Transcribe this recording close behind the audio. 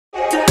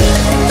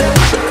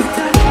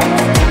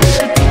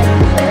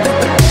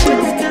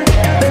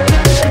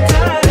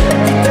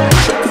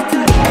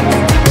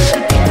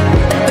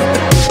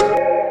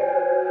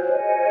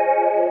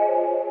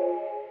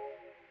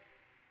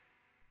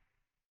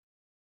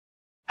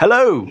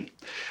Hello!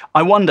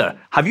 I wonder,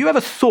 have you ever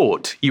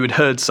thought you had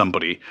heard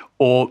somebody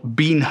or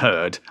been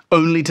heard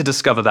only to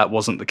discover that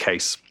wasn't the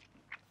case?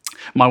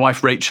 My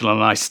wife Rachel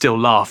and I still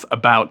laugh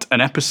about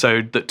an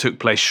episode that took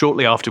place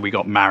shortly after we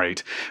got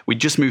married. We'd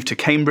just moved to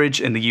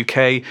Cambridge in the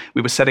UK,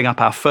 we were setting up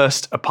our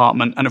first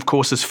apartment, and of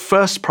course, as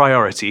first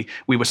priority,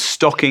 we were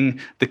stocking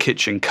the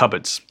kitchen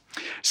cupboards.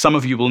 Some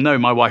of you will know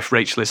my wife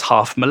Rachel is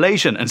half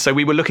Malaysian, and so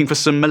we were looking for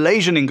some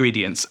Malaysian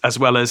ingredients as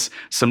well as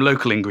some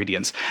local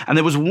ingredients. And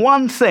there was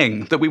one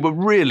thing that we were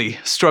really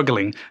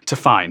struggling to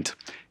find: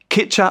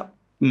 kicap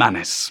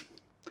manis.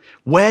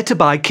 Where to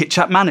buy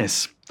kicap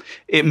manis?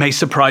 It may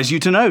surprise you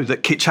to know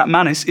that kicap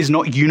manis is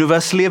not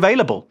universally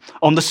available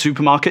on the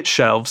supermarket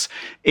shelves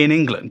in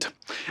England.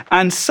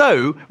 And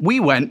so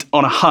we went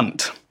on a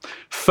hunt.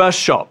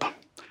 First shop,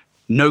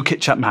 no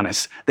kicap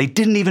manis. They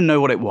didn't even know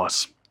what it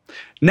was.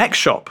 Next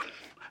shop,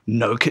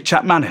 no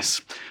kicap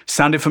manis.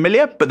 Sounded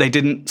familiar, but they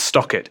didn't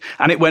stock it.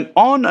 And it went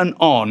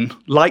on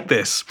like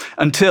this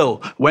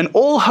until when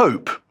all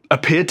hope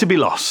appeared to be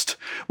lost,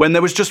 when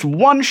there was just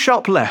one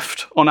shop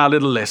left on our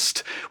little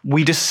list,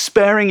 we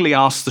despairingly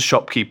asked the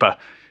shopkeeper,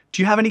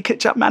 "Do you have any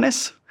kicap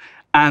manis?"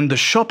 And the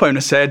shop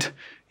owner said,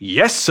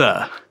 "Yes,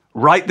 sir,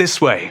 right this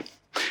way."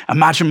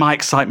 Imagine my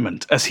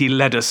excitement as he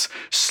led us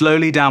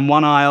slowly down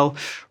one aisle,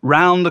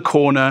 round the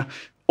corner,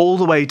 all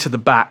the way to the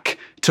back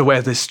to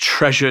where this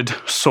treasured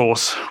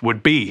sauce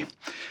would be.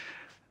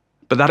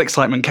 But that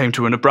excitement came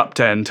to an abrupt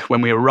end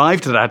when we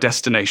arrived at our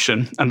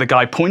destination and the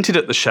guy pointed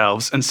at the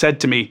shelves and said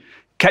to me,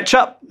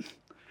 "Ketchup,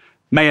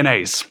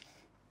 mayonnaise."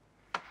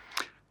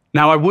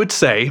 Now, I would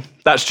say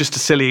that's just a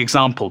silly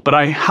example, but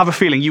I have a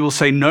feeling you will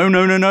say, no,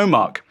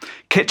 Mark.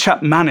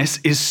 Kicap manis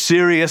is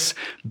serious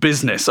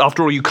business.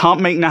 After all, you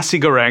can't make nasi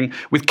goreng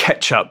with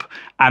ketchup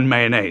and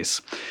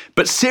mayonnaise.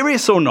 But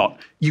serious or not,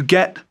 you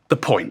get the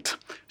point.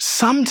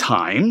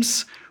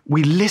 Sometimes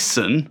we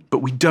listen, but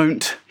we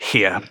don't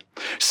hear.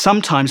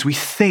 Sometimes we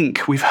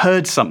think we've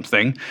heard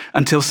something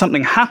until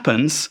something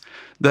happens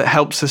that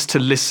helps us to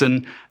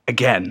listen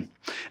again.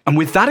 And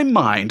with that in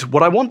mind,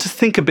 what I want to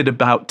think a bit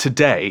about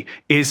today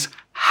is,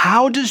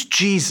 how does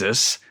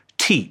Jesus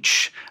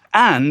teach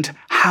and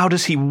how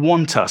does he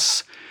want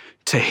us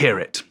to hear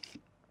it?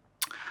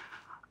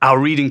 Our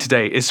reading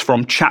today is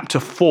from chapter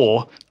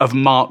 4 of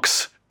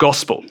Mark's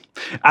Gospel.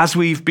 As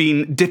we've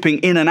been dipping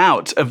in and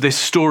out of this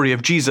story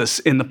of Jesus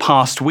in the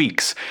past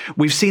weeks,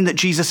 we've seen that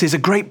Jesus is a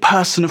great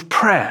person of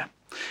prayer.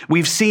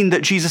 We've seen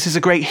that Jesus is a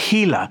great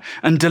healer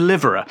and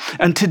deliverer.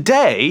 And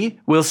today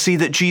we'll see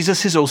that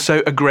Jesus is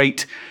also a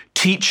great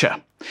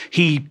teacher.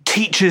 He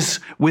teaches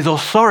with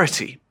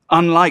authority,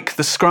 unlike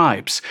the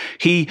scribes.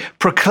 He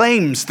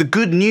proclaims the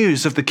good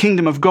news of the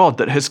kingdom of God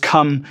that has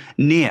come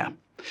near.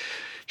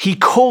 He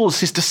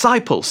calls his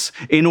disciples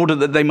in order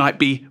that they might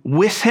be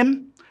with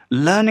him,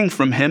 learning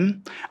from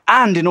him,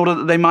 and in order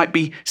that they might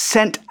be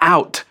sent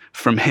out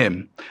from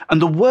him.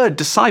 And the word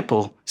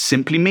disciple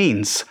simply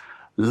means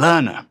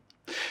learner.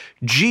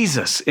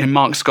 Jesus in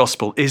Mark's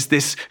Gospel is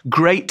this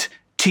great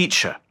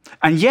teacher,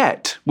 and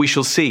yet, we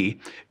shall see,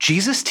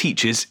 Jesus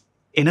teaches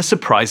in a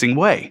surprising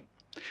way.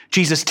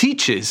 Jesus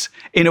teaches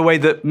in a way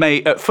that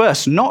may at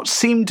first not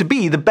seem to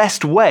be the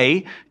best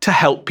way to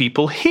help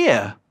people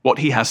hear what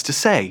he has to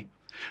say.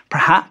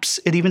 Perhaps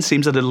it even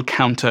seems a little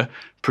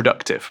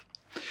counterproductive.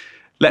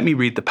 Let me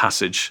read the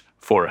passage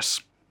for us.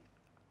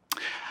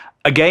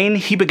 Again,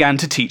 he began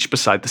to teach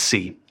beside the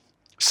sea.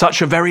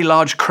 Such a very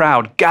large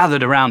crowd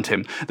gathered around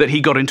him that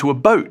he got into a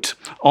boat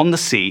on the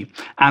sea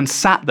and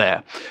sat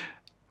there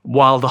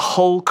while the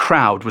whole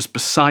crowd was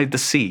beside the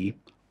sea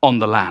on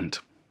the land.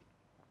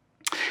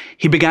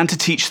 He began to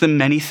teach them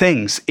many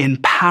things in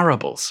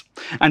parables.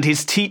 And in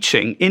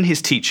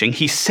his teaching,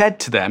 he said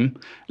to them,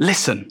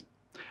 "Listen,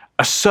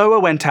 a sower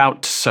went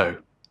out to sow.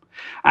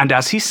 And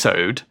as he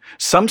sowed,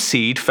 some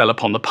seed fell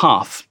upon the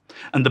path,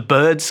 and the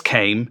birds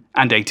came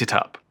and ate it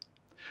up.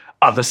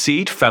 Other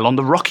seed fell on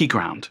the rocky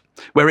ground,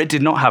 where it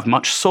did not have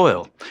much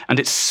soil, and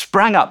it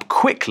sprang up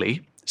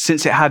quickly,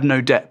 since it had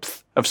no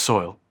depth of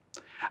soil.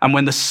 And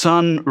when the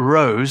sun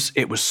rose,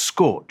 it was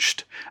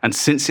scorched, and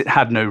since it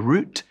had no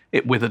root,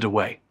 it withered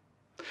away.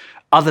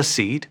 Other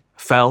seed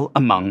fell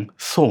among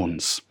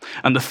thorns,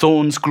 and the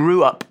thorns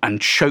grew up and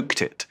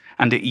choked it,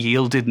 and it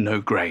yielded no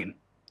grain.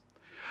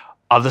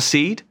 Other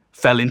seed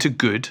fell into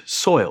good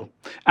soil,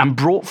 and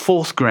brought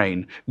forth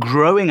grain,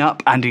 growing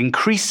up and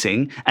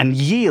increasing, and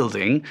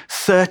yielding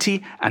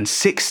 30 and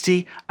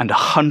 60 and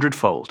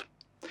 100-fold.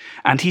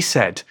 And he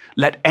said,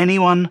 Let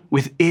anyone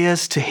with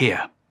ears to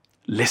hear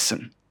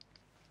listen.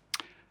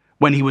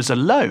 When he was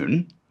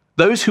alone,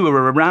 those who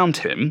were around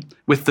him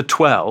with the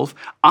 12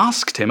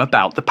 asked him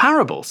about the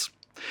parables.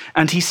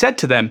 And he said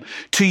to them,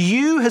 To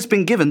you has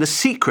been given the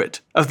secret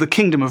of the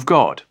kingdom of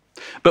God,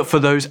 but for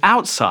those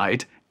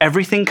outside,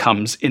 everything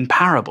comes in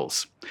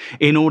parables,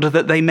 in order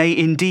that they may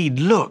indeed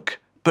look,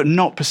 but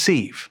not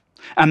perceive,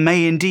 and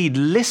may indeed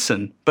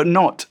listen, but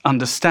not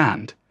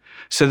understand,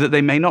 so that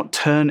they may not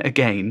turn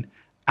again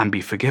and be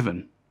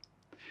forgiven.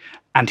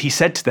 And he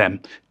said to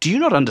them, Do you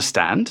not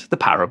understand the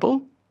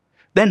parable?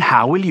 Then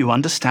how will you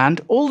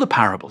understand all the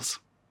parables?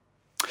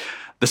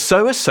 The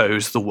sower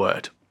sows the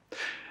word.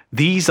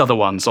 These are the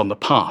ones on the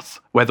path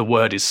where the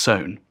word is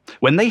sown.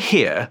 When they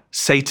hear,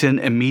 Satan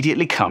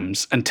immediately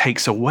comes and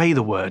takes away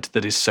the word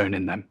that is sown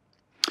in them.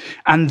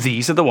 And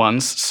these are the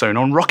ones sown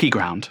on rocky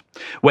ground.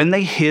 When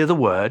they hear the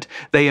word,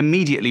 they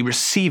immediately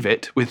receive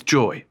it with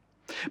joy.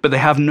 But they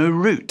have no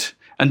root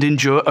and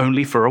endure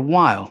only for a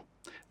while.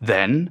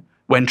 Then,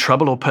 when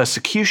trouble or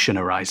persecution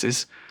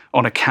arises,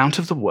 on account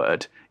of the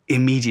word,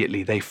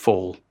 immediately they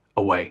fall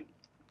away.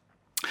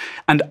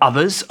 And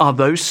others are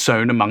those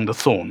sown among the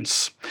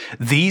thorns.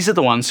 These are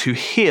the ones who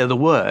hear the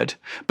word,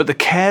 but the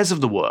cares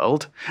of the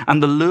world,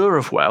 and the lure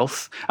of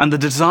wealth, and the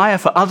desire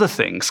for other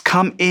things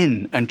come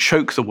in and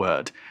choke the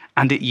word,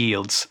 and it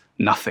yields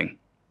nothing.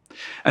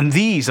 And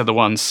these are the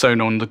ones sown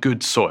on the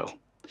good soil.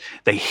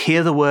 They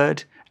hear the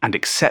word and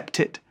accept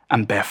it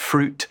and bear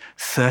fruit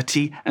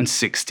 30 and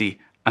 60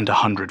 and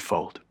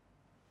 100-fold.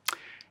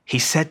 He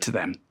said to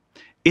them,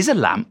 "Is a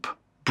lamp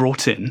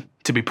brought in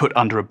to be put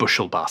under a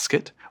bushel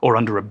basket or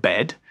under a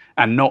bed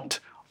and not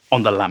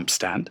on the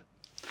lampstand?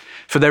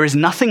 For there is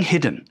nothing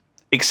hidden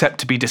except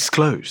to be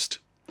disclosed,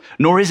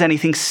 nor is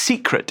anything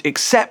secret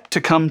except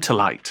to come to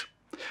light.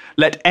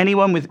 Let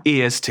anyone with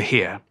ears to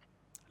hear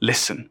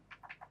listen."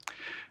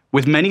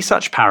 With many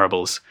such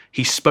parables,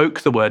 he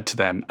spoke the word to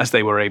them as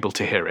they were able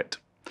to hear it.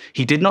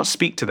 He did not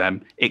speak to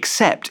them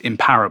except in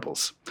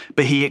parables,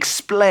 but he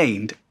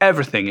explained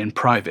everything in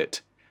private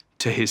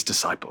to his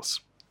disciples.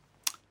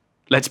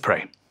 Let's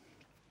pray.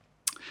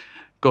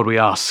 God, we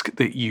ask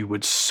that you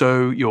would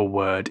sow your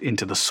word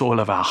into the soil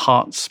of our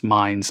hearts,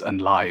 minds,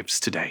 and lives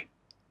today.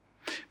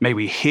 May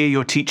we hear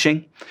your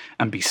teaching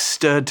and be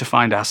stirred to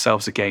find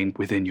ourselves again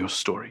within your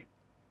story.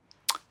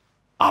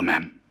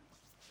 Amen.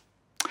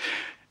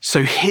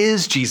 So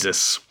here's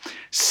Jesus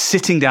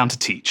sitting down to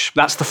teach.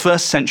 That's the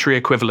first century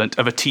equivalent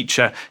of a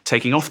teacher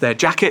taking off their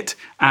jacket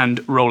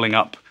and rolling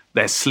up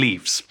their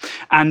sleeves.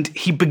 And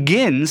he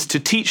begins to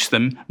teach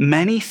them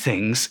many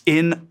things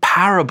in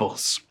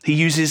parables. He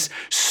uses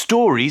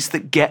stories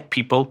that get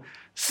people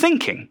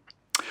thinking.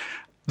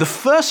 The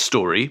first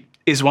story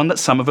is one that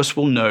some of us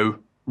will know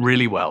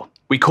really well.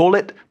 We call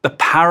it the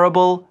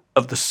parable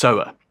of the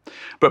sower.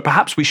 But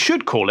perhaps we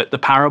should call it the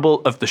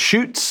parable of the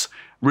shoots,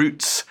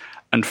 roots,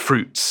 and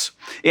fruits.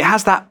 It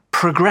has that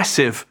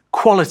progressive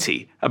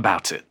quality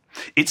about it.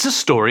 It's a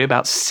story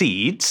about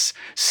seeds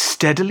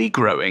steadily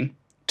growing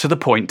to the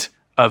point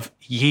of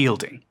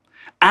yielding.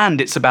 And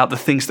it's about the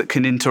things that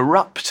can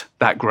interrupt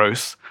that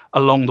growth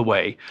along the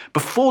way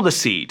before the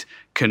seed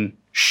can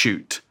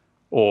shoot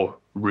or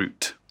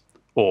root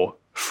or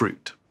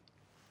fruit.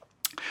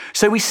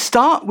 So we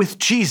start with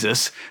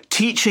Jesus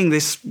teaching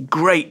this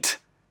great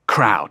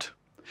crowd.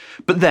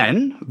 But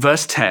then,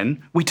 verse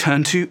 10, we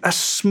turn to a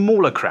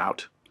smaller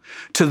crowd,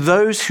 to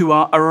those who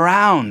are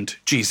around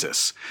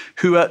Jesus,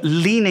 who are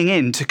leaning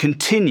in to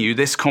continue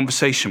this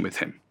conversation with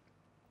him.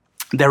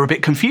 They're a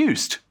bit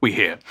confused, we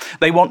hear.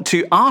 They want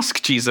to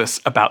ask Jesus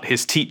about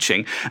his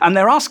teaching, and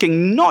they're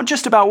asking not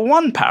just about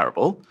one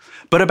parable,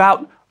 but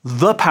about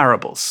the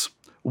parables.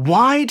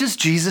 Why does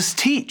Jesus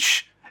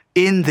teach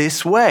in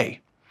this way?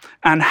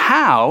 And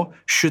how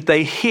should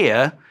they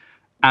hear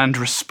and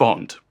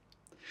respond?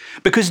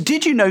 Because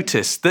did you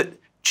notice that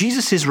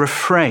Jesus'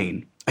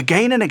 refrain,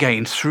 again and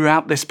again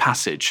throughout this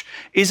passage,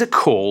 is a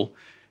call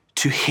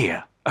to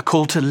hear, a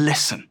call to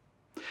listen?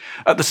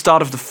 At the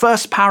start of the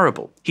first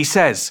parable, he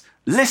says,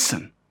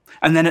 "Listen."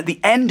 And then at the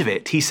end of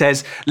it, he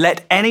says,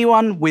 "Let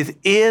anyone with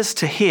ears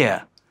to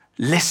hear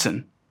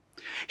listen."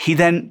 He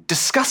then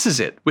discusses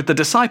it with the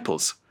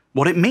disciples,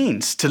 what it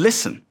means to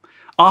listen,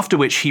 after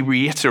which he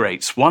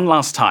reiterates one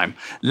last time,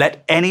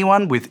 "Let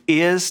anyone with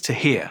ears to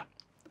hear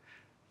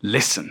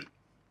listen."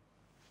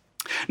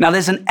 Now,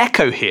 there's an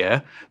echo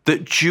here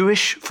that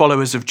Jewish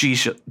followers of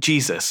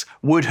Jesus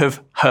would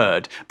have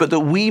heard, but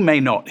that we may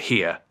not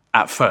hear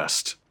at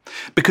first.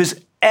 Because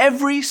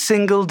every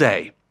single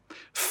day,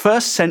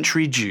 first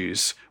century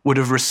Jews would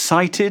have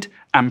recited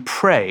and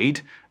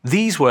prayed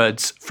these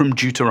words from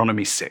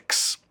Deuteronomy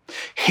 6.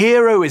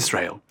 "Hear, O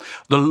Israel,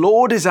 the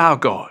Lord is our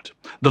God,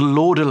 the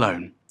Lord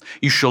alone.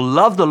 You shall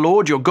love the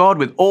Lord your God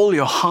with all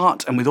your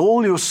heart and with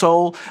all your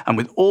soul and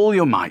with all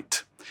your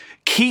might.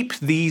 Keep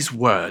these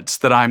words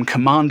that I am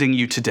commanding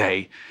you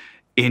today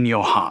in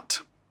your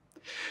heart."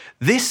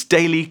 This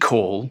daily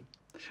call,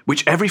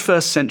 which every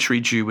first century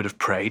Jew would have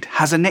prayed,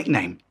 has a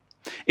nickname.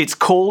 It's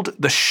called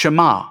the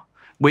Shema,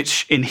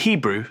 which in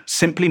Hebrew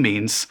simply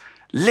means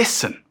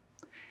listen,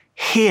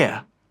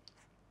 hear.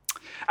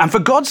 And for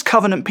God's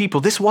covenant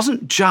people, this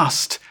wasn't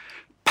just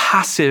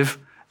passive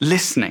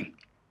listening.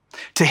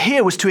 To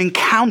hear was to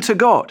encounter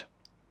God.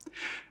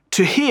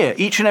 To hear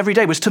each and every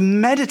day was to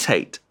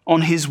meditate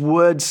on his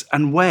words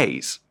and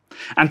ways.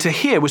 And to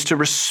hear was to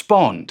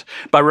respond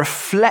by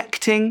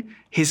reflecting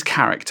his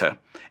character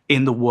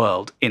in the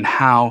world, in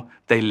how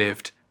they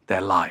lived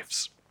their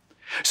lives.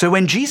 So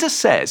when Jesus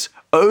says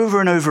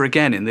over and over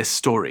again in this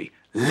story,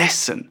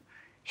 "Listen,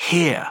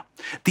 hear,"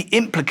 the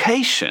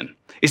implication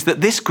is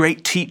that this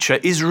great teacher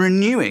is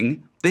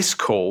renewing this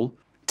call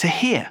to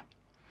hear,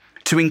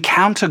 to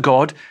encounter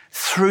God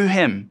through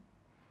him,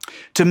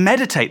 to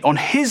meditate on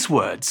his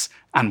words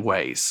and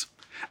ways,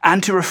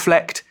 and to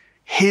reflect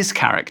his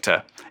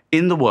character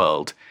in the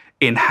world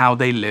in how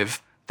they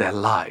live their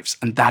lives.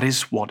 And that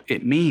is what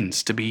it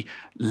means to be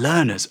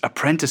learners,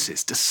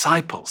 apprentices,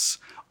 disciples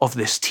of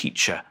this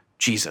teacher,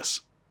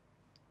 Jesus.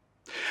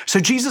 So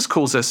Jesus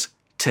calls us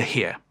to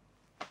hear.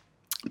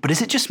 But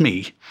is it just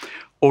me,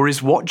 or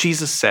is what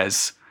Jesus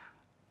says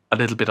a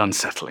little bit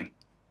unsettling?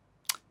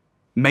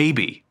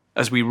 Maybe,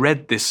 as we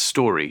read this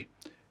story,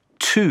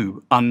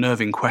 two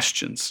unnerving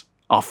questions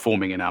are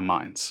forming in our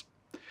minds.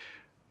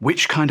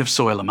 Which kind of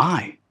soil am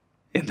I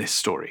in this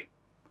story?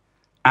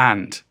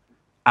 And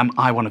am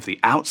I one of the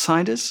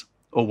outsiders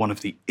or one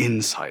of the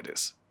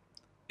insiders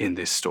in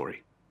this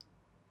story?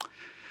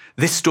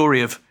 This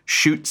story of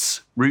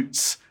shoots,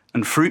 roots,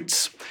 and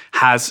fruits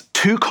has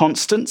two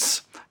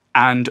constants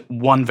and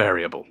one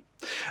variable.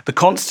 The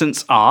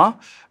constants are,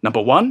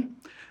 number one,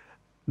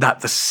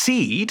 that the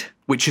seed,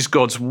 which is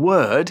God's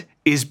word,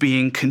 is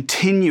being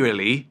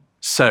continually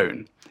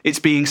sown. It's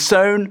being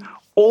sown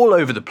all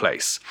over the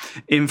place.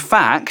 In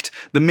fact,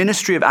 the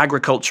Ministry of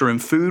Agriculture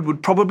and Food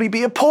would probably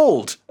be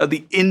appalled at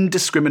the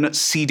indiscriminate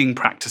seeding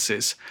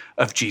practices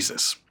of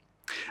Jesus.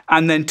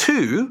 And then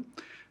two,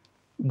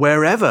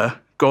 wherever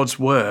God's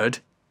word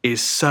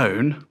is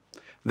sown,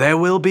 there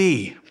will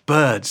be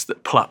birds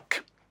that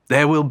pluck.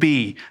 There will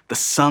be the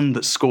sun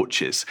that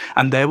scorches,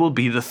 and there will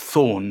be the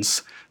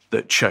thorns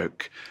that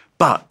choke.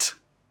 But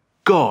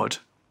God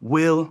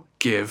will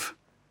give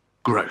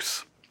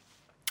growth.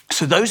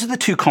 So those are the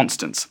two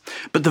constants.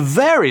 But the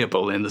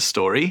variable in the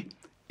story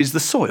is the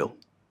soil.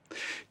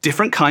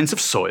 Different kinds of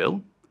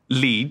soil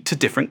lead to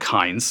different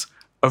kinds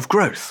of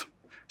growth.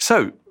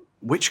 So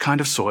which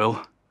kind of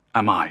soil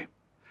am I?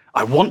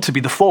 I want to be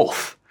the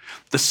fourth,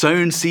 the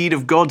sown seed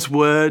of God's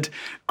word,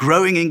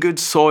 growing in good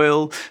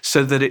soil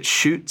so that it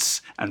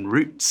shoots and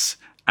roots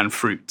and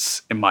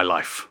fruits in my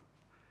life.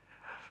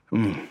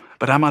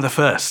 But am I the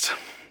first?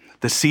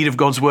 The seed of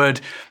God's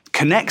word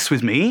connects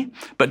with me,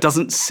 but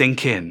doesn't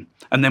sink in.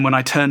 And then when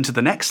I turn to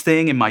the next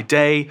thing in my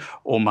day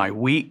or my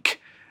week,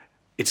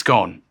 it's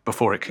gone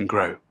before it can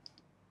grow.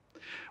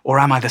 Or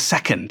am I the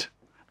second?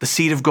 The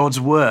seed of God's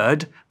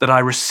word that I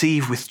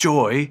receive with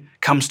joy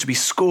comes to be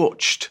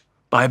scorched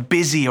by a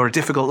busy or a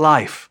difficult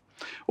life,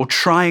 or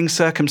trying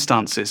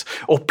circumstances,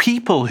 or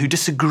people who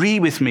disagree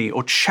with me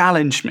or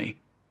challenge me.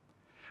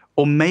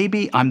 Or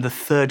maybe I'm the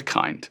third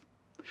kind.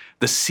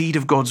 The seed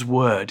of God's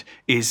word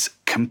is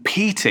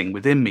competing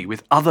within me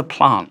with other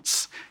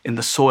plants in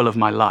the soil of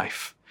my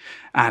life,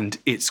 and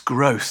its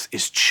growth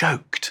is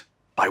choked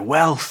by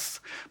wealth,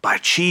 by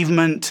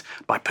achievement,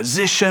 by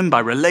position, by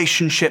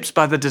relationships,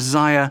 by the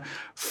desire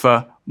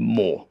for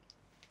more.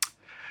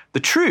 The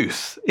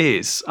truth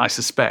is, I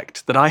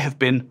suspect, that I have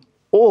been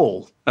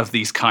all of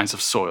these kinds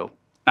of soil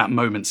at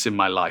moments in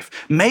my life,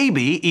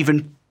 maybe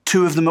even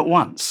two of them at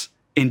once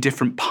in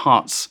different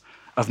parts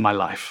of my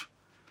life.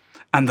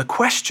 And the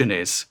question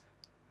is,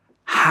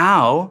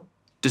 how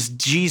does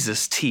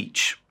Jesus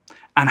teach?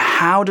 And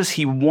how does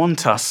he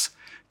want us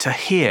to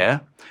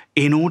hear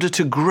in order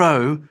to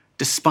grow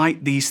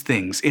despite these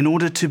things, in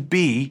order to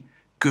be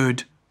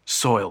good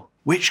soil?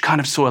 Which kind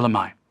of soil am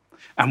I?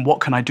 And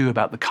what can I do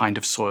about the kind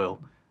of soil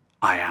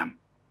I am?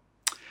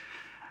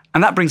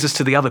 And that brings us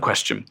to the other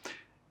question.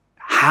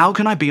 How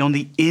can I be on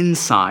the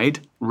inside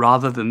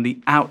rather than the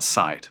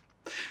outside?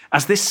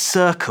 As this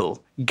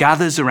circle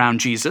gathers around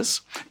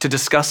Jesus to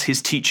discuss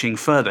his teaching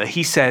further,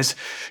 he says,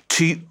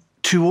 to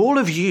all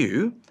of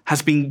you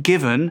has been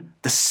given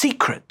the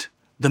secret,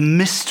 the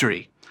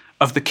mystery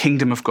of the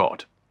kingdom of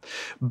God.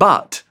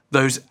 But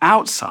those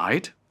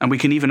outside, and we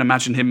can even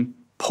imagine him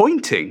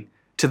pointing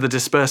to the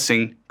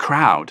dispersing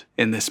crowd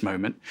in this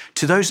moment,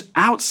 to those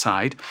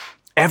outside,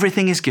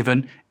 everything is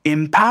given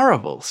in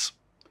parables.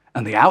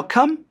 And the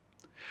outcome?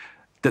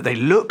 That they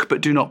look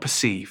but do not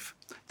perceive,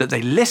 that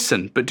they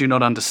listen but do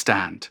not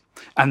understand,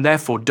 and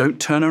therefore don't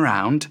turn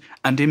around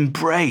and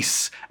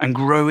embrace and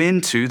grow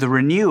into the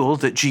renewal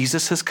that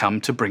Jesus has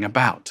come to bring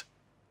about.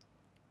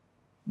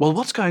 Well,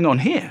 what's going on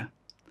here?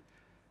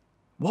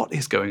 What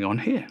is going on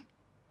here?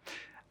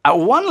 At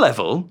one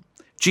level,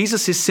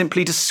 Jesus is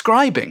simply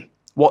describing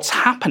what's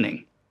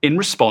happening in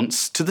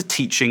response to the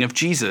teaching of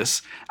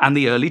Jesus and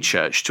the early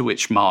church to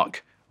which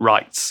Mark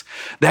writes.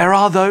 There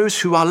are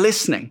those who are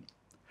listening,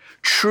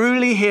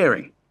 truly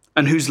hearing,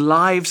 and whose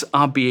lives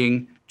are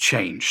being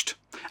changed.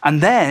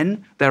 And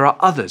then there are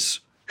others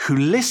who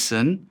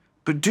listen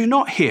but do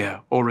not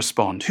hear or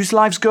respond, whose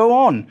lives go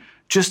on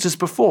just as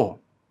before.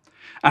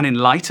 And in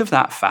light of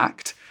that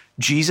fact,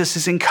 Jesus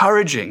is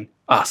encouraging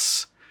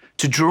us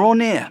to draw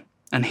near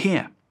and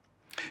hear,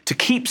 to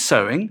keep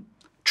sowing,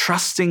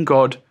 trusting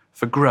God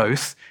for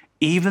growth,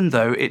 even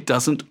though it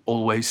doesn't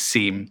always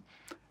seem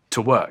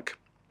to work.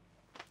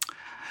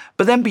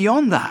 But then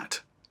beyond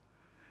that,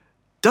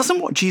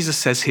 doesn't what Jesus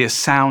says here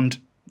sound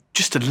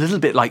just a little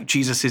bit like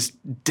Jesus is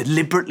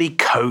deliberately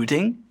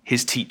coding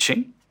his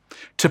teaching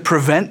to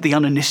prevent the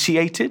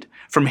uninitiated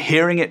from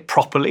hearing it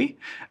properly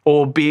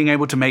or being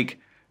able to make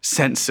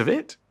sense of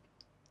it?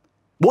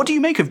 What do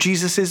you make of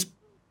Jesus's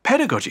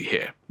pedagogy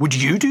here. Would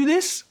you do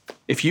this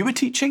if you were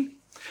teaching?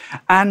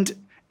 And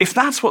if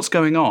that's what's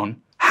going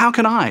on, how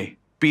can I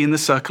be in the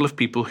circle of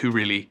people who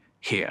really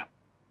hear?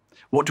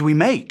 What do we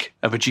make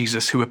of a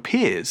Jesus who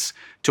appears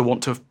to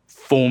want to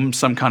form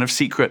some kind of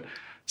secret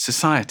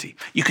society?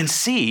 You can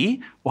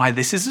see why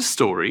this is a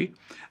story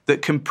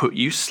that can put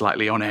you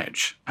slightly on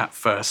edge at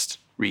first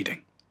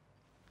reading.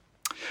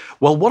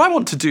 Well, what I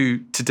want to do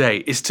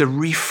today is to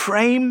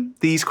reframe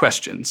these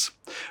questions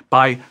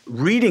by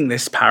reading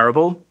this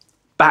parable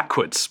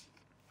backwards.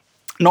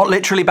 Not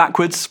literally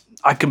backwards.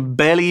 I can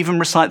barely even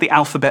recite the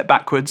alphabet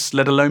backwards,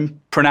 let alone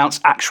pronounce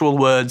actual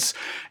words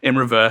in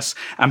reverse.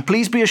 And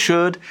please be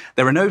assured,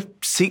 there are no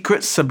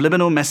secret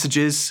subliminal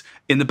messages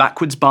in the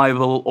backwards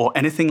Bible or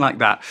anything like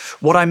that.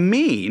 What I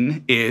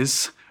mean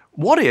is,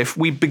 what if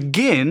we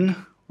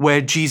begin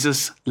where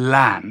Jesus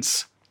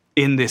lands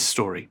in this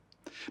story?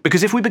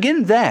 Because if we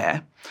begin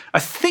there, I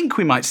think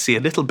we might see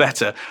a little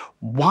better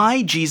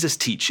why Jesus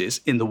teaches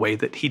in the way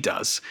that he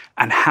does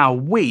and how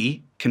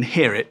we can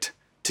hear it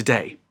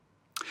today.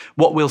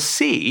 What we'll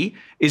see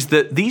is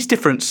that these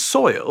different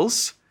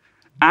soils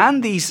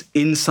and these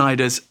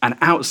insiders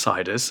and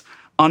outsiders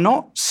are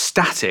not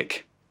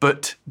static,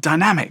 but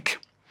dynamic.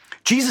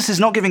 Jesus is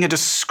not giving a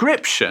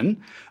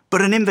description,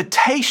 but an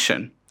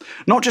invitation,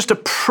 not just a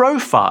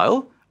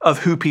profile of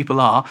who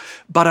people are,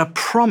 but a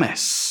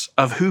promise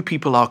of who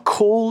people are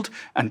called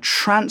and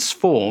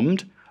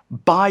transformed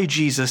by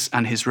Jesus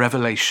and his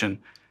revelation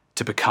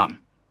to become.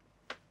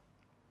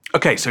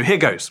 Okay, so here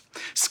goes.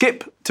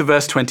 Skip to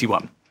verse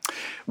 21,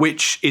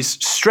 which is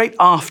straight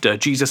after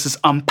Jesus has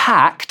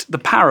unpacked the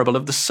parable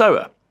of the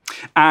sower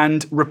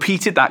and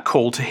repeated that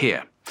call to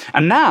hear.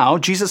 And now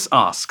Jesus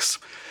asks,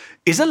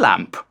 is a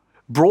lamp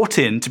brought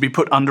in to be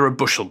put under a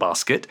bushel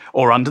basket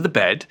or under the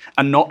bed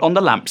and not on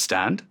the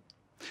lampstand?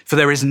 For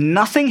there is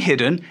nothing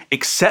hidden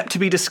except to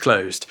be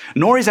disclosed,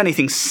 nor is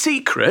anything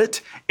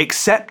secret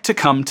except to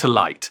come to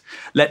light.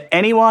 Let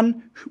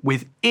anyone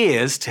with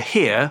ears to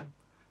hear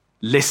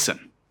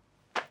listen.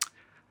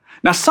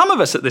 Now, some of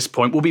us at this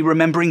point will be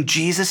remembering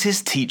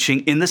Jesus'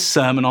 teaching in the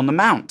Sermon on the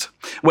Mount,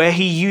 where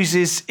he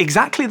uses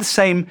exactly the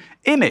same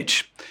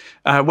image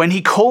when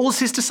he calls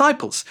his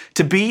disciples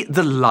to be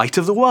the light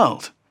of the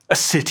world, a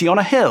city on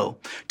a hill,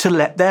 to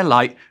let their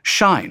light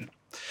shine.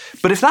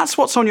 But if that's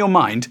what's on your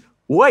mind,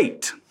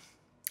 wait,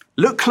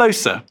 look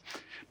closer,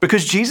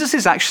 because Jesus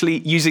is actually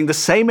using the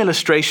same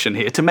illustration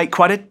here to make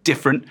quite a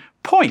different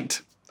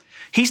point.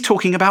 He's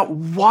talking about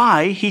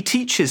why he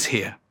teaches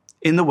here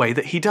in the way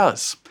that he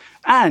does.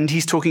 And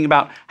he's talking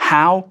about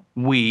how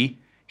we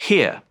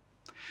hear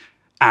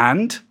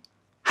and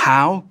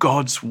how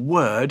God's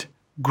word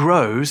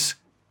grows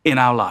in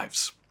our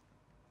lives.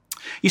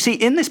 You see,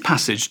 in this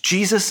passage,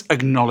 Jesus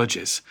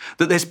acknowledges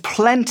that there's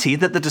plenty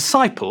that the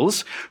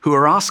disciples who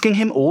are asking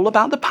him all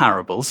about the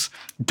parables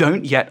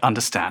don't yet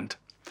understand.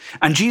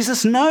 And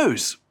Jesus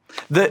knows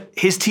that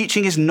his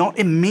teaching is not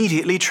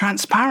immediately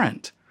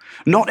transparent,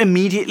 not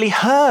immediately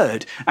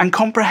heard and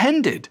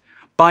comprehended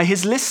by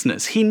his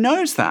listeners. He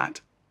knows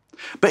that.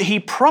 But he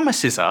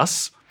promises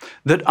us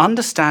that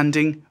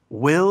understanding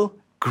will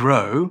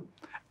grow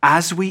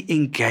as we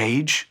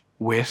engage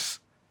with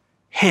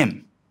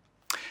him.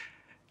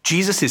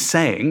 Jesus is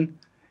saying,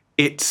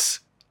 it's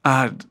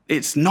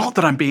not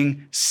that I'm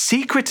being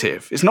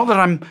secretive. It's not that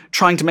I'm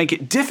trying to make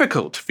it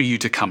difficult for you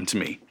to come to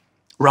me.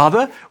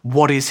 Rather,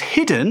 what is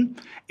hidden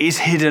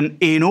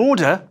in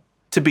order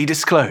to be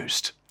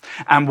disclosed.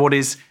 And what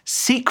is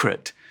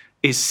secret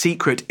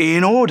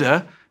in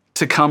order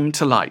to come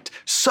to light.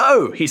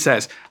 So, he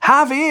says,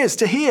 have ears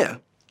to hear.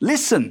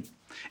 Listen.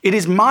 It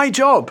is my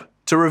job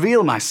to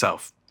reveal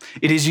myself.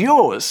 It is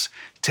yours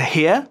to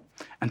hear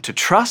and to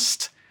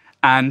trust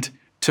and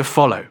to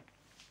follow.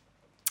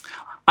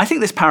 I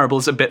think this parable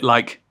is a bit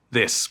like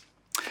this.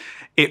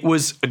 It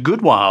was a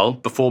good while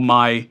before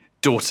my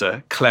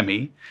daughter,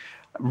 Clemmy,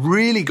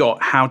 really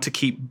got how to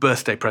keep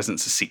birthday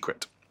presents a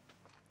secret.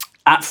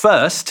 At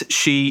first,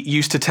 she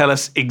used to tell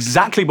us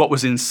exactly what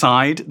was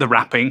inside the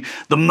wrapping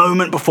the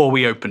moment before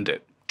we opened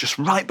it, just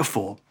right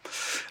before.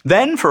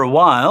 Then, for a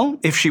while,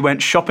 if she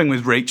went shopping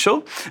with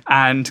Rachel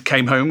and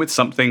came home with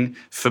something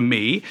for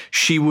me,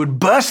 she would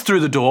burst through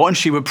the door and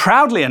she would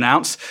proudly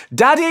announce,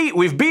 "Daddy,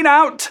 we've been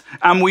out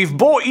and we've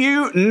bought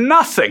you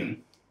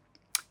nothing."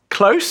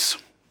 Close,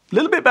 a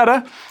little bit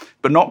better,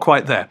 but not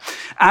quite there.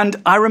 And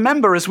I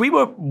remember as we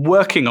were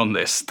working on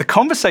this, the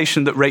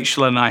conversation that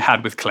Rachel and I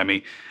had with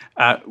Clemmy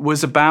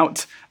was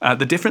about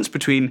the difference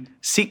between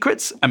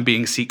secrets and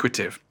being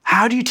secretive.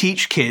 How do you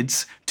teach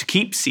kids to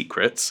keep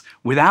secrets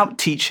without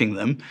teaching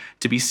them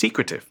to be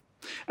secretive?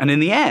 And in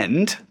the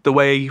end, the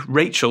way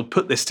Rachel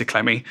put this to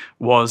Clemmy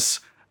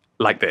was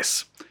like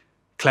this.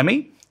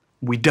 Clemmy,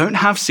 we don't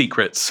have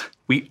secrets,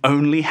 we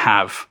only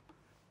have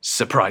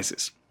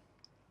surprises.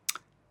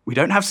 We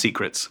don't have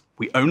secrets,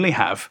 we only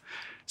have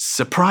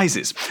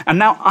surprises. And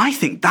now I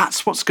think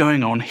that's what's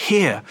going on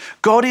here.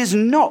 God is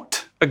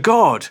not a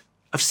God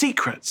of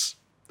secrets,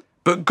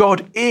 but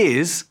God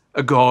is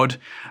a God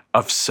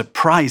of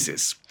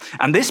surprises.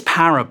 And this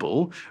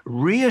parable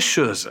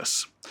reassures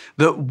us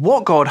that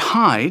what God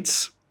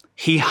hides,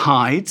 he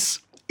hides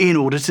in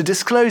order to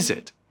disclose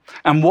it.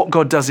 And what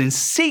God does in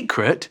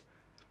secret,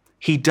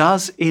 he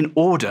does in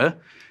order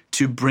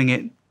to bring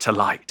it to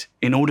light,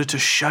 in order to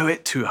show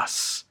it to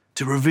us,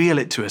 to reveal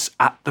it to us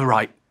at the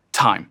right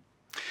time.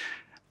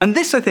 And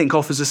this, I think,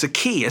 offers us a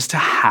key as to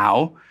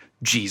how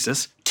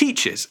Jesus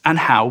teaches and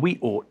how we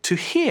ought to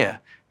hear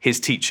his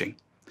teaching.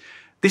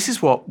 This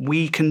is what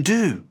we can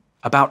do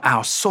about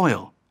our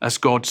soil as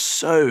God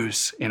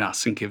sows in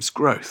us and gives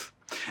growth.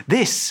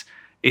 This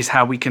is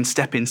how we can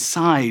step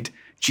inside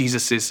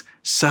Jesus's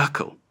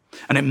circle.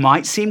 And it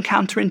might seem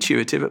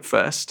counterintuitive at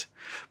first,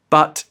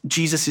 but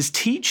Jesus'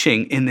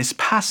 teaching in this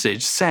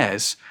passage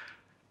says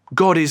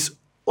God is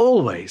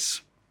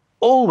always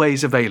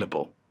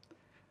available,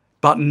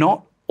 but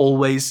not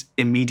always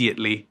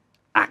immediately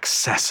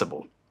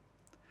accessible.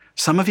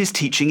 Some of his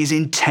teaching is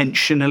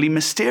intentionally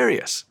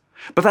mysterious,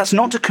 but that's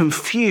not to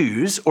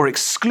confuse or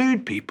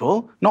exclude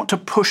people, not to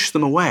push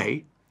them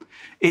away.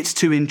 It's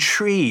to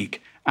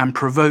intrigue and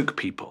provoke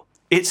people.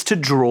 It's to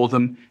draw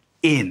them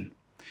in.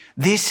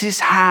 This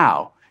is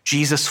how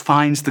Jesus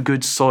finds the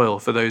good soil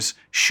for those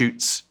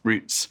shoots,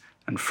 roots,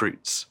 and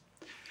fruits.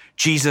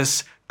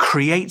 Jesus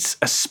creates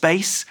a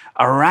space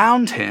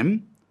around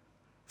him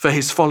for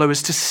his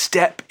followers to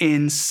step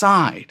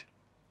inside.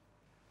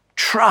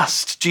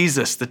 Trust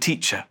Jesus, the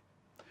teacher,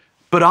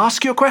 but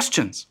ask your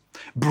questions.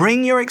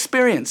 Bring your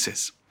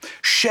experiences.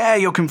 Share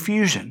your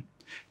confusion.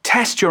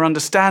 Test your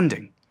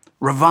understanding.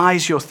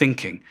 Revise your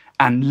thinking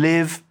and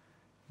live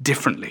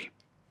differently.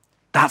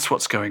 That's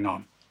what's going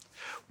on.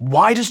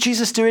 Why does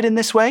Jesus do it in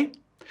this way?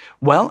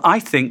 Well, I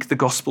think the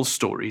gospel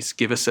stories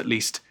give us at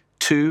least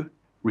two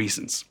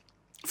reasons.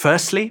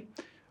 Firstly,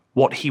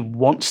 what he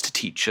wants to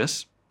teach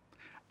us,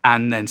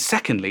 and then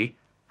secondly,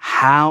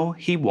 how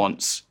he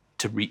wants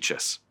to reach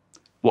us.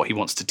 What he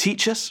wants to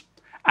teach us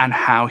and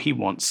how he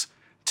wants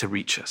to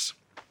reach us.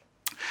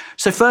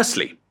 So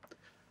firstly,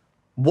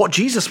 what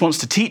Jesus wants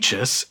to teach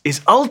us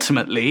is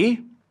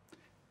ultimately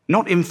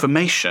not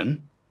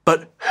information,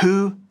 but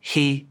who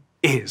he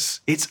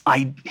is. It's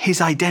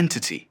his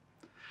identity.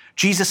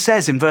 Jesus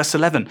says in verse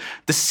 11,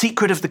 the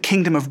secret of the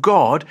kingdom of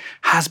God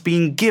has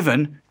been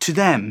given to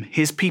them,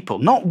 his people.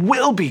 Not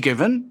will be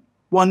given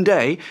one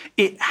day,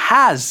 it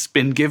has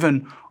been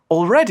given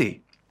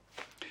already.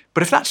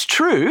 But if that's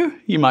true,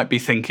 you might be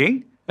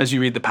thinking, as you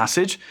read the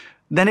passage,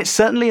 then it's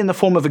certainly in the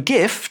form of a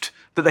gift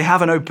that they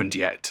haven't opened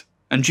yet.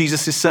 And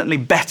Jesus is certainly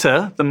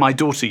better than my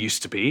daughter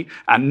used to be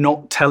at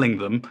not telling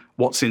them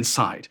what's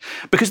inside.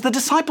 Because the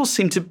disciples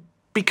seem to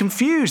be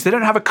confused. They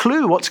don't have a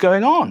clue what's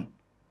going on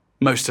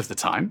most of the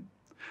time.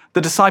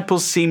 The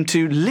disciples seem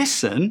to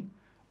listen,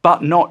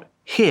 but not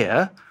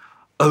hear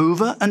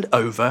over and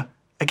over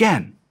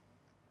again.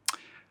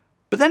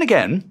 But then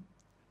again,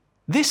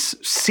 this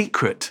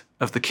secret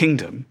of the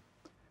kingdom,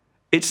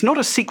 it's not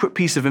a secret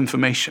piece of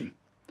information.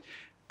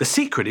 The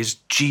secret is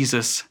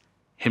Jesus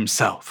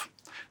himself.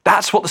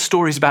 That's what the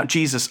stories about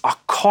Jesus are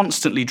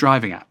constantly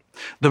driving at.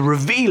 The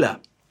revealer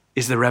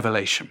is the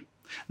revelation.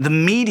 The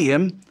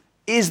medium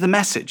is the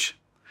message.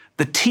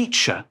 The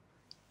teacher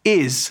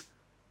is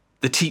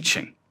the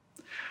teaching.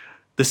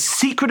 The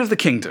secret of the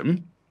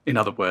kingdom, in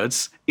other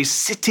words, is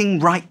sitting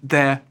right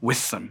there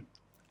with them,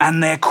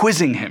 and they're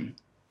quizzing him.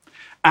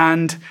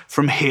 And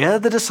from here,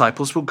 the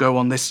disciples will go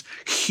on this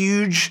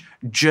huge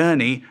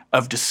journey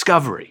of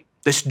discovery,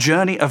 this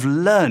journey of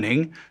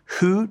learning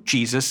who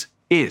Jesus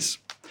is.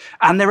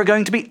 And there are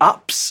going to be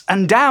ups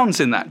and downs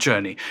in that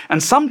journey,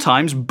 and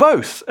sometimes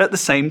both at the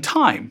same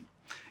time.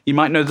 You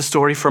might know the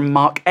story from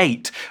Mark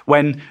 8,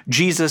 when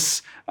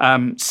Jesus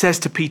says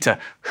to Peter,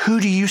 "Who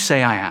do you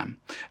say I am?"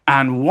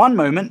 And one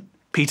moment,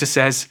 Peter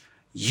says,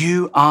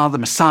 "You are the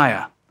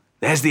Messiah."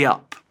 There's the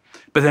up.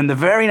 But then the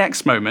very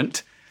next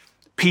moment,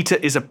 Peter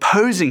is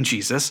opposing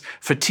Jesus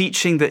for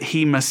teaching that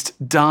he must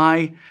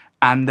die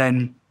and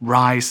then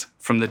rise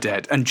from the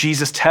dead. And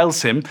Jesus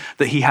tells him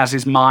that he has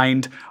his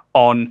mind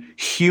on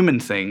human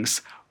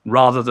things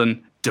rather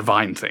than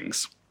divine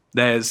things.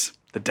 There's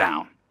the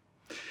down.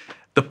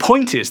 The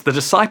point is, the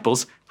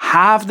disciples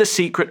have the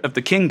secret of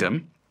the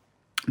kingdom,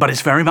 but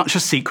it's very much a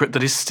secret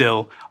that is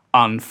still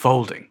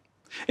unfolding.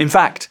 In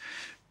fact,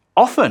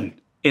 often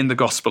in the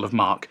Gospel of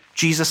Mark,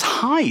 Jesus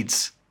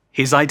hides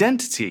his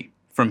identity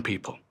from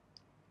people.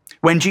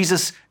 When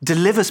Jesus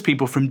delivers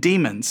people from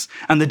demons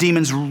and the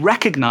demons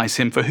recognize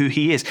him for who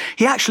he is,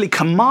 he actually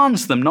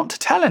commands them not to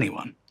tell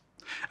anyone.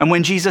 And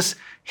when Jesus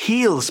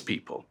heals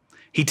people,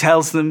 he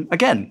tells them,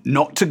 again,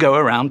 not to go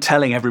around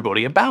telling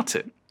everybody about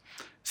it.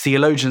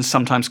 Theologians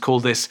sometimes call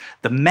this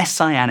the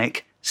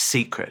messianic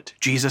secret.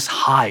 Jesus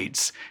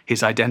hides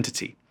his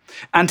identity.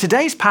 And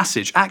today's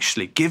passage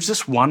actually gives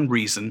us one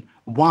reason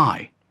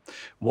why.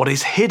 What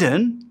is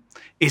hidden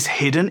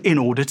in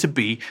order to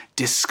be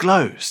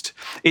disclosed.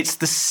 It's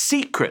the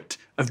secret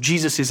of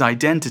Jesus'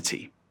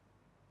 identity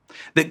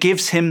that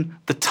gives him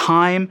the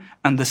time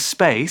and the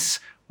space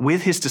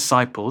with his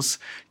disciples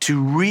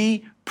to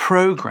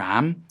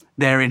reprogram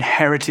their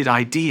inherited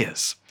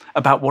ideas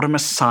about what a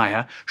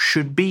Messiah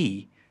should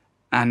be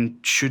and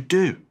should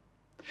do.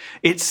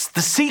 It's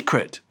the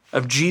secret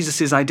of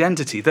Jesus'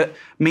 identity that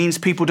means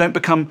people don't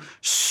become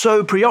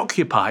so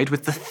preoccupied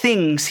with the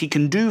things he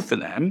can do for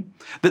them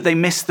that they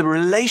miss the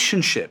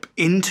relationship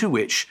into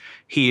which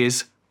he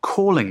is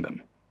calling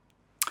them.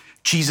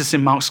 Jesus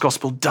in Mark's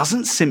gospel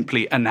doesn't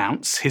simply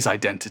announce his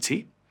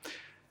identity.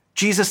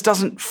 Jesus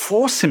doesn't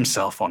force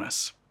himself on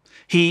us.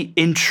 He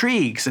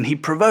intrigues and he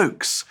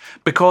provokes,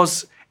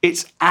 because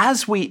it's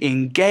as we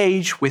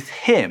engage with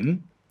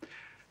him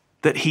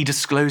that he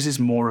discloses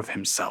more of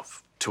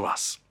himself to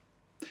us.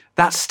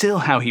 That's still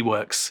how he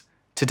works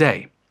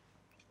today.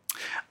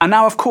 And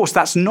now, of course,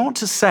 that's not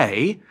to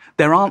say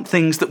there aren't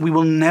things that we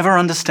will never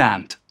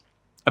understand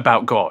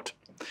about God.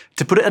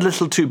 To put it a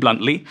little too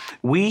bluntly,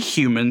 we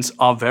humans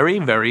are very,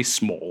 very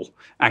small,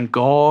 and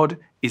God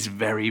is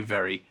very,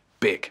 very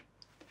big.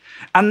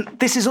 And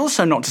this is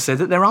also not to say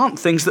that there aren't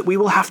things that we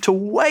will have to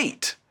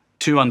wait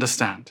to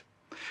understand.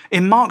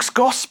 In Mark's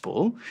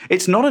gospel,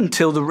 it's not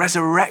until the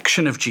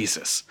resurrection of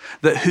Jesus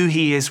that who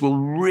he is will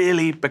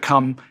really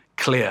become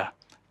clear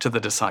to the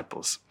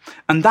disciples.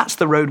 And that's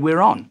the road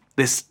we're on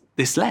this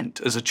Lent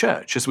as a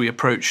church, as we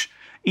approach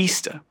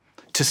Easter,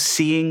 to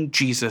seeing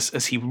Jesus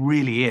as he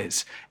really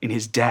is in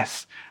his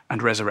death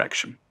and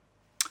resurrection.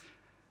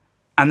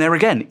 And there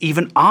again,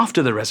 even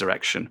after the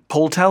resurrection,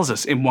 Paul tells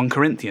us in 1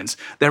 Corinthians,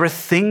 there are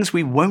things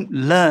we won't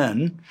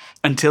learn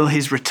until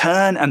his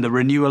return and the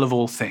renewal of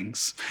all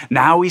things.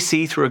 Now we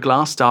see through a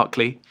glass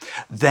darkly,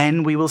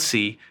 then we will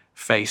see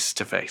face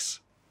to face.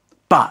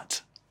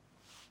 But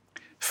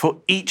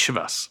for each of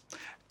us,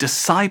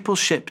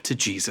 discipleship to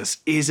Jesus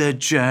is a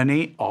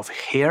journey of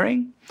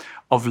hearing,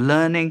 of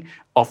learning,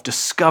 of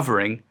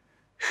discovering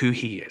who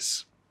he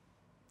is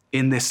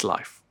in this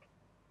life.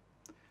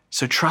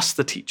 So trust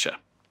the teacher.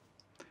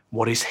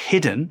 What is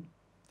hidden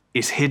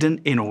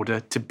in order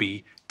to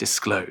be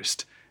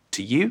disclosed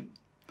to you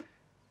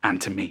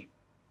and to me.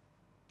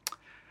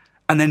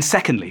 And then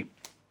secondly,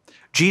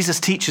 Jesus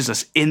teaches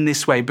us in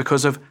this way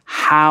because of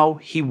how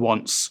he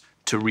wants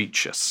to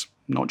reach us.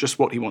 Not just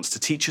what he wants to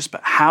teach us,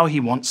 but how he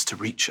wants to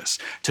reach us,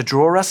 to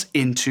draw us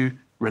into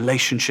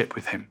relationship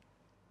with him.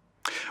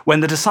 When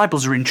the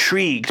disciples are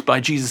intrigued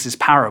by Jesus'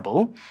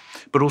 parable,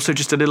 but also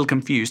just a little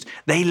confused,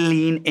 they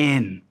lean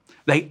in,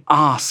 they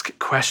ask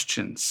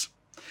questions.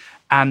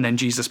 And then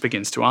Jesus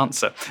begins to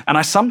answer. And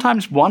I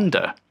sometimes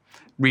wonder,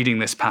 reading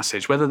this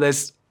passage, whether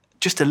there's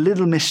just a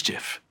little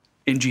mischief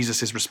in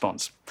Jesus'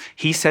 response.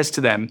 He says to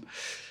them,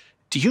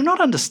 "Do you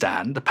not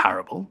understand the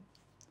parable?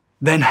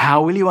 Then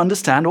how will you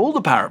understand all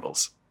the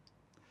parables?"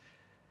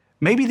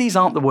 Maybe these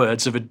aren't the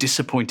words of a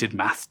disappointed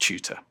math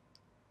tutor.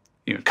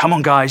 Come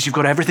on, guys, you've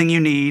got everything you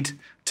need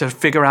to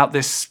figure out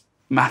this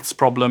maths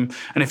problem.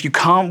 And if you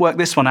can't work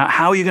this one out,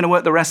 how are you going to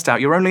work the rest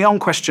out? You're only on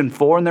question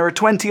 4 and there are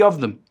 20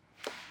 of them.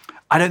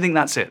 I don't think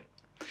that's it.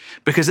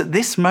 Because at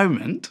this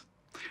moment,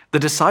 the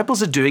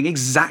disciples are doing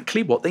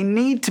exactly what they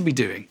need to be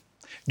doing.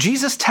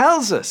 Jesus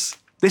tells us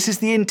this is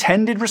the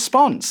intended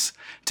response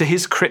to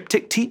his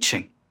cryptic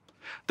teaching.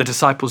 The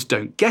disciples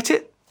don't get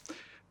it,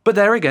 but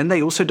there again,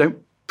 they also don't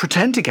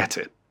pretend to get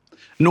it.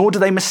 Nor do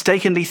they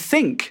mistakenly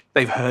think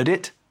they've heard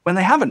it when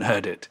they haven't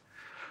heard it.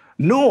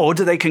 Nor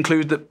do they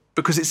conclude that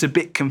because it's a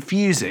bit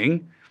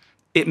confusing,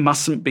 it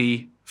mustn't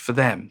be for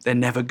them. They're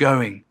never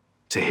going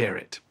to hear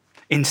it.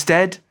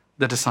 Instead,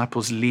 the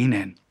disciples lean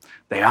in.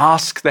 They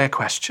ask their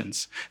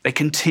questions. They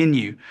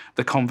continue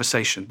the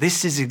conversation.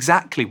 This is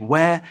exactly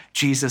where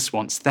Jesus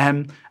wants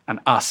them and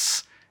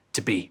us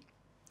to be.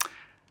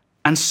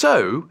 And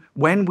so,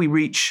 when we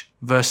reach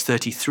verse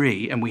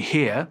 33 and we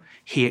hear,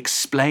 he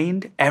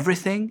explained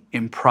everything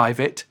in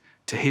private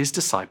to his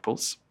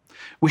disciples,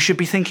 we should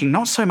be thinking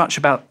not so much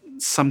about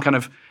some kind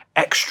of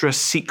extra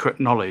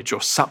secret knowledge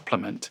or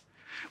supplement.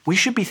 We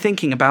should be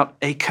thinking about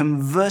a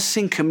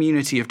conversing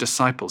community of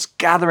disciples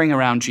gathering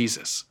around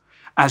Jesus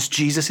as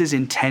Jesus'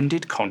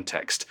 intended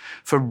context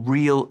for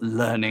real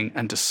learning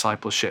and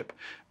discipleship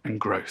and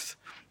growth.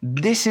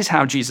 This is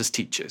how Jesus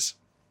teaches.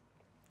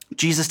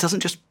 Jesus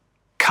doesn't just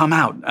come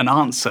out and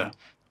answer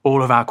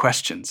all of our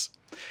questions.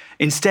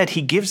 Instead,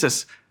 he gives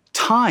us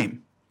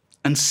time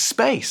and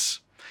space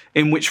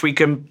in which we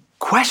can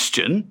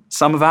question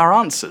some of our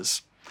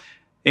answers,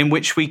 in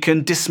which we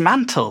can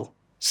dismantle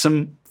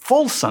some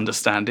false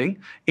understanding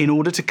in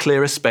order to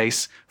clear a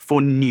space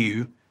for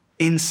new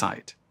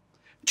insight.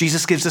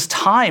 Jesus gives us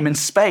time and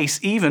space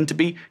even to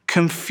be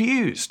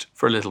confused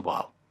for a little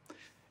while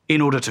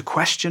in order to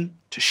question,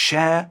 to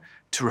share,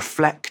 to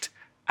reflect,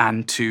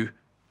 and to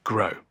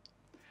grow.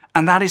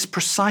 And that is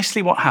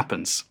precisely what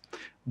happens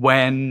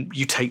when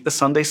you take the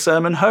Sunday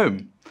sermon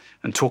home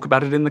and talk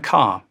about it in the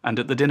car and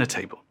at the dinner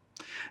table.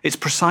 It's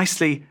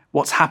precisely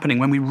what's happening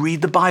when we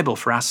read the Bible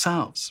for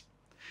ourselves.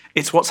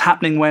 It's what's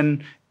happening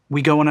when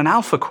we go on an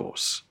Alpha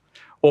course,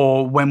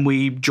 or when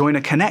we join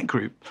a Connect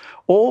group,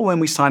 or when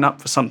we sign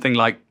up for something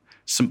like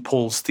St.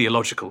 Paul's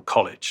Theological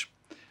College.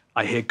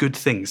 I hear good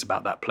things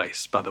about that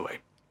place, by the way.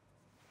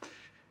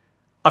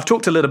 I've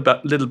talked a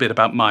little bit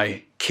about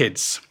my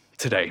kids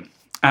today,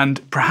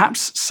 and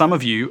perhaps some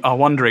of you are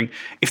wondering,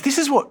 if this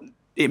is what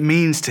it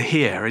means to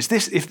hear is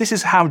this: if this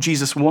is how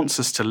Jesus wants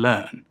us to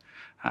learn,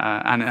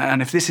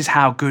 and if this is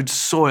how good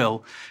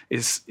soil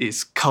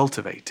is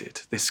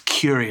cultivated, this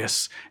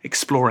curious,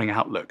 exploring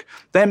outlook,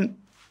 then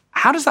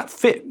how does that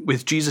fit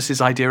with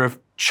Jesus' idea of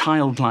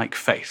childlike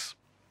faith?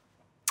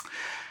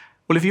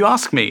 Well, if you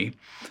ask me,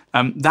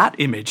 that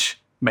image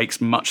makes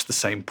much the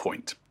same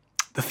point.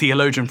 The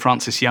theologian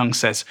Francis Young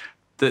says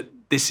that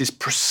this is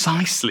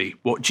precisely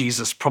what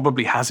Jesus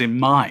probably has in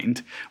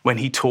mind when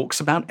he talks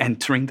about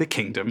entering the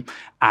kingdom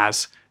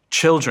as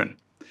children.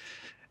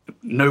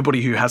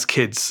 Nobody who has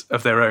kids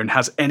of their own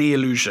has any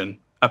illusion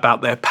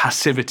about their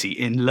passivity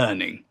in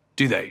learning,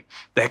 do they?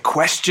 Their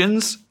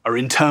questions are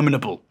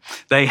interminable.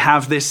 They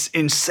have this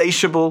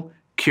insatiable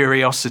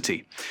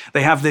curiosity.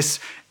 They have this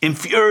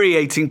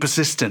infuriating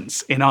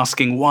persistence in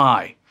asking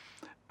why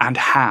and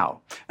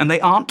how. And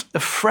they aren't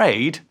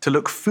afraid to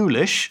look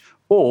foolish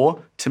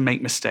or to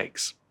make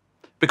mistakes.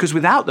 Because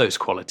without those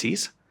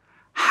qualities,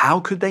 how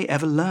could they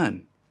ever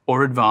learn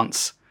or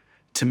advance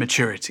to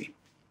maturity?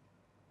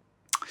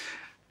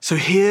 So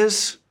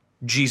here's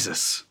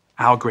Jesus,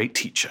 our great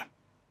teacher.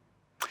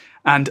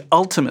 And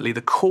ultimately,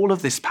 the call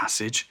of this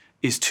passage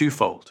is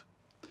twofold: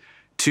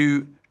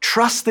 to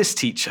trust this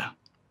teacher,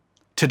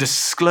 to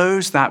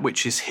disclose that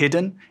which is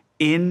hidden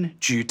in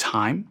due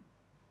time,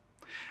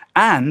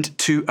 and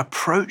to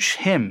approach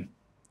him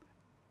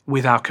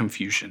without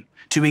confusion,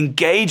 to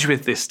engage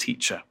with this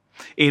teacher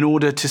in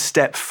order to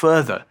step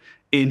further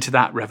into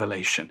that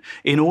revelation,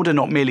 in order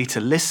not merely to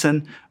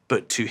listen,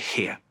 but to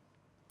hear.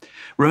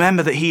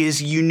 Remember that he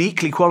is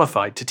uniquely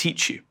qualified to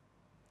teach you.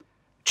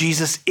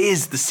 Jesus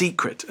is the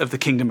secret of the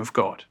kingdom of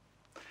God.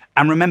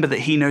 And remember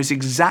that he knows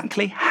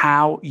exactly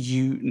how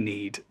you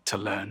need to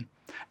learn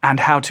and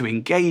how to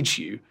engage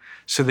you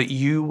so that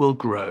you will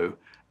grow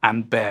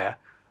and bear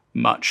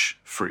much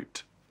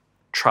fruit.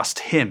 Trust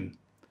him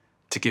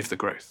to give the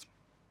growth.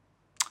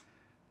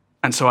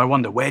 And so I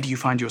wonder, where do you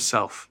find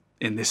yourself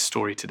in this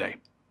story today?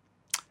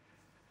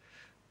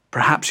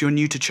 Perhaps you're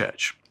new to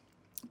church.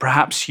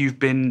 Perhaps you've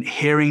been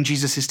hearing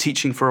Jesus'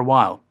 teaching for a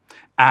while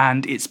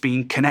and it's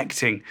been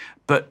connecting,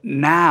 but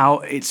now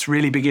it's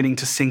really beginning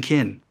to sink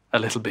in a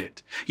little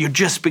bit. You're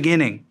just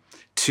beginning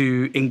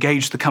to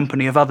engage the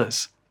company of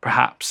others,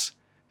 perhaps,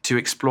 to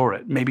explore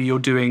it. Maybe you're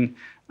doing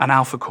an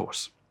Alpha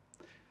course.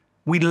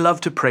 We'd love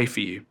to pray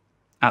for you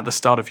at the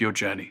start of your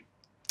journey,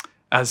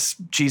 as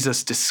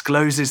Jesus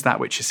discloses that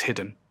which is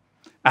hidden,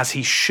 as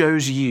he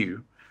shows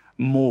you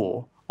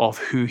more of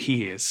who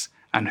he is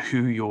and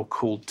who you're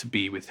called to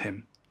be with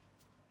him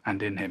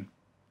and in him.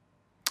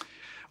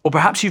 Or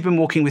perhaps you've been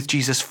walking with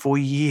Jesus for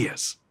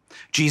years.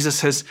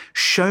 Jesus has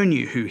shown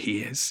you who he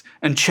is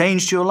and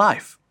changed your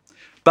life.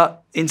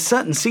 But in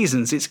certain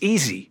seasons, it's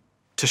easy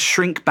to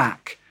shrink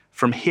back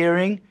from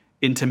hearing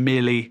into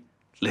merely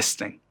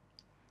listening.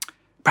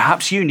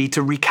 Perhaps you need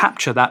to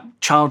recapture that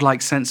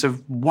childlike sense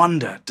of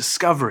wonder,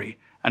 discovery,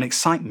 and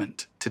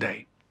excitement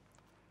today.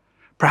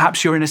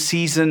 Perhaps you're in a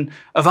season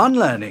of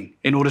unlearning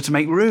in order to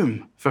make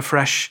room for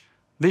fresh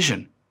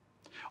vision.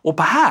 Or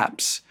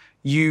perhaps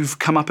you've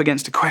come up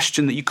against a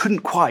question that you couldn't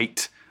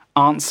quite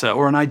answer,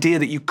 or an idea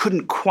that you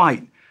couldn't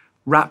quite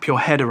wrap your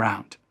head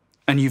around,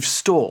 and you've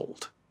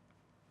stalled.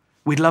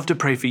 We'd love to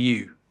pray for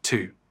you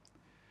too.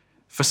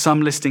 For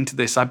some listening to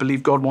this, I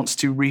believe God wants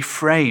to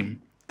reframe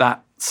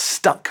that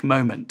stuck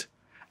moment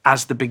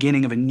as the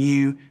beginning of a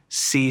new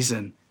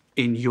season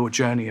in your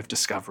journey of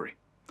discovery.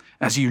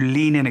 As you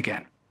lean in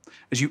again,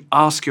 as you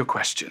ask your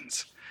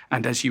questions,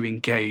 and as you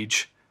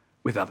engage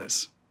with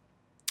others.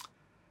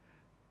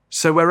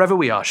 So wherever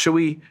we are, shall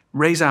we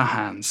raise our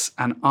hands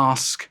and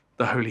ask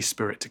the Holy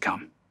Spirit to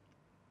come?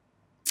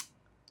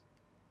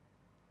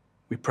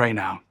 We pray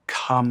now,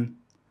 come,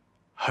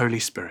 Holy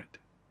Spirit.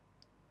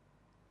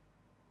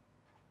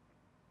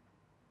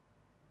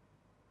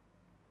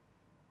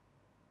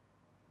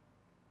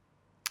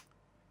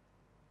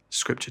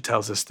 Scripture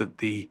tells us that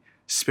the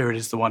Spirit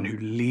is the one who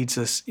leads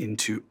us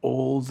into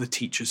all the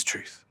teacher's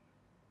truth.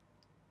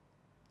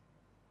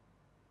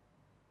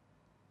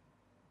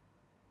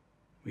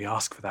 We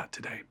ask for that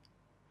today.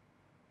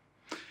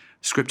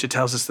 Scripture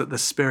tells us that the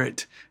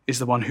Spirit is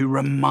the one who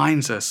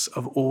reminds us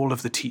of all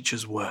of the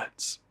teacher's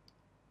words.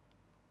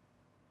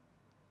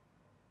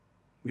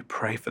 We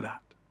pray for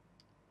that.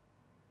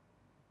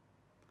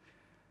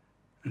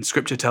 And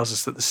Scripture tells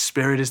us that the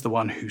Spirit is the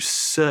one who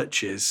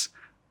searches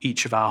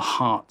each of our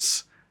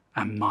hearts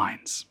and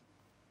minds.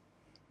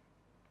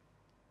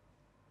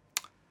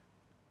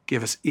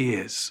 Give us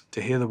ears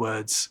to hear the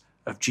words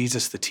of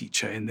Jesus the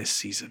teacher in this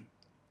season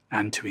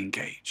and to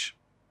engage.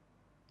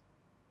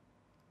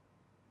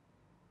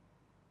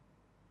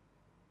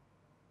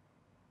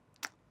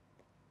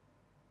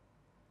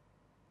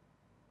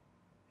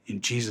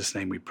 In Jesus'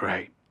 name we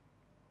pray.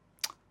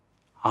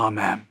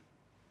 Amen.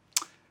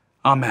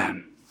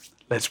 Amen.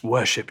 Let's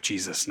worship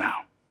Jesus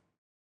now.